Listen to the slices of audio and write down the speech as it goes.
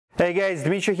Hey guys,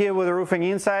 Dmitry here with Roofing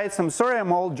Insights. I'm sorry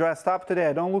I'm all dressed up today.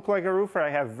 I don't look like a roofer. I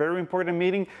have a very important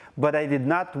meeting, but I did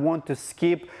not want to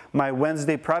skip my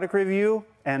Wednesday product review.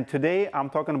 And today I'm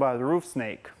talking about roof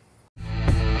snake.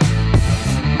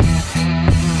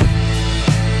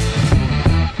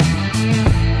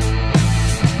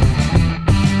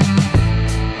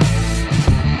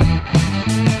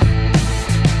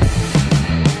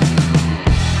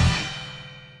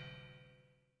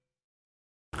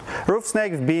 Roof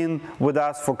snake have been with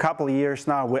us for a couple of years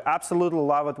now. We absolutely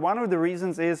love it. One of the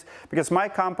reasons is because my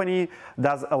company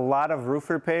does a lot of roof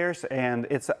repairs, and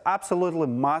it's an absolutely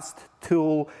must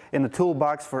tool in the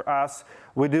toolbox for us.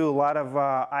 We do a lot of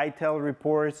ITEL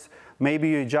reports. Maybe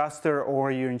you adjuster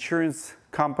or your insurance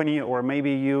company, or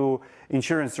maybe you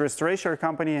insurance restoration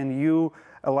company, and you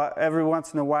every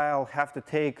once in a while have to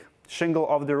take shingle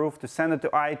off the roof to send it to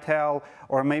ITEL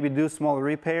or maybe do small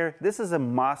repair. This is a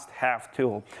must-have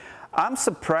tool. I'm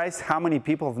surprised how many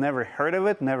people have never heard of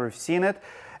it, never seen it.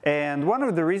 And one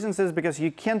of the reasons is because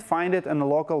you can't find it in a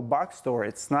local box store.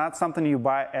 It's not something you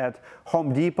buy at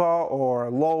Home Depot or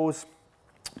Lowe's,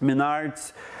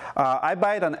 Menards. I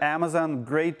buy it on Amazon.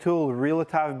 Great tool, really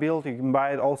tough build. You can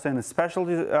buy it also in the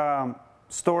specialty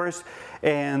stores.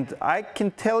 And I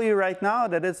can tell you right now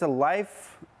that it's a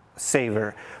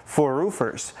lifesaver for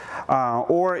roofers.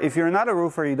 Or if you're not a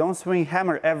roofer, you don't swing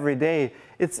hammer every day,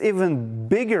 it's even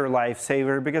bigger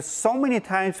lifesaver, because so many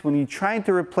times when you're trying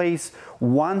to replace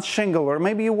one shingle, or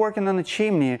maybe you're working on a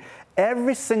chimney,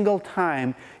 every single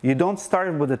time you don't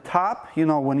start with the top. You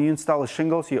know, when you install the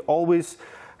shingles, you always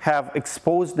have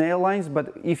exposed nail lines,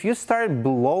 but if you start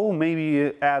below, maybe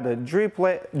you add a drip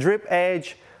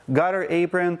edge, gutter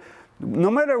apron. No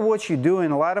matter what you do,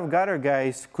 and a lot of gutter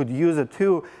guys could use it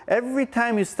too, every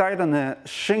time you start on a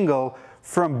shingle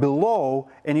from below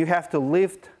and you have to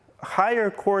lift higher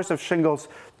course of shingles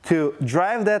to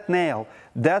drive that nail,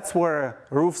 that's where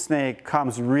roof snake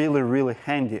comes really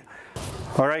handy.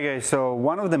 Alright guys, so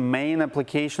one of the main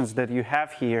applications that you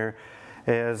have here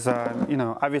is, you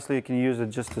know, obviously you can use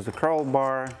it just as a curl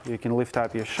bar. You can lift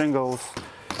up your shingles,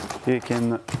 you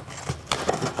can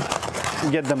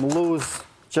get them loose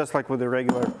just like with a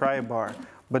regular pry bar.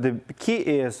 But the key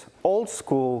is, old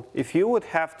school, if you would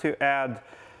have to add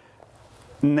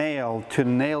nail to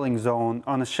nailing zone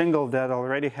on a shingle that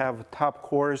already have a top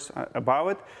course above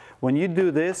it, when you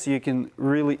do this, you can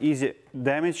really easy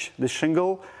damage the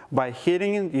shingle by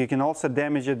hitting it. You can also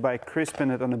damage it by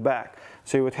crisping it on the back.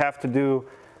 So you would have to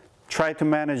try to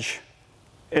manage.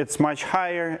 It's much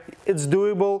higher. It's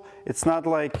doable. It's not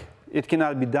like it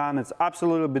cannot be done. It's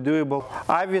absolutely doable.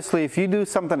 Obviously, if you do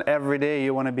something every day,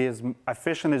 you want to be as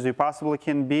efficient as you possibly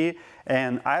can be.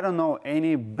 And I don't know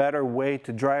any better way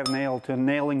to drive nail to a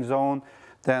nailing zone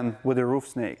than with a roof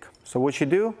snake. So what you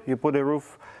do, you put a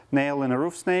roof nail in a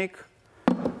roof snake,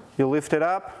 you lift it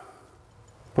up,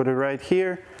 put it right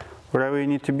here, wherever you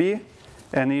need to be,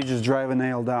 and you just drive a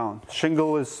nail down.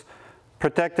 Shingle is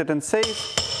protected and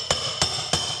safe.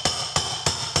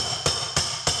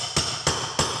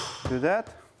 Do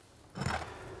that,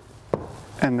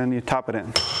 and then you top it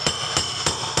in.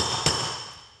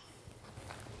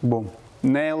 Boom.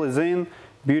 Nail is in,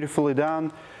 beautifully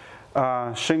done.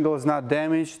 Shingle is not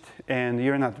damaged, and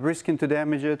you're not risking to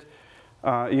damage it.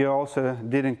 You also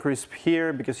didn't crisp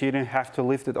here because you didn't have to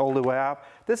lift it all the way up.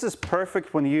 This is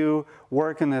perfect when you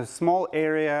work in a small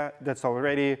area that's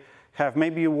already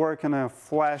maybe you work in a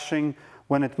flashing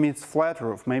when it meets flat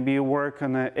roof. Maybe you work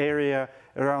in an area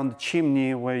around the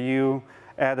chimney where you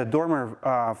add a dormer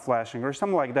flashing or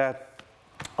something like that,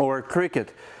 or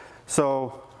cricket.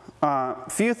 So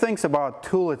few things about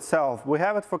tool itself. We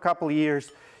have it for a couple of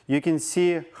years. You can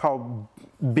see how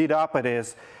beat up it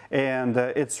is, and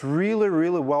it's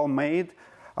really well made.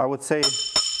 I would say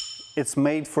it's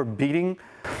made for beating.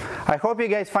 I hope you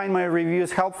guys find my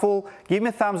reviews helpful. Give me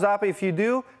a thumbs up if you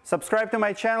do. Subscribe to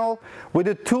my channel. We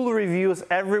do tool reviews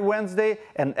every Wednesday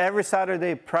and every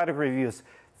Saturday product reviews.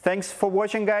 Thanks for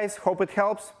watching, guys. Hope it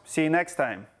helps. See you next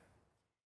time.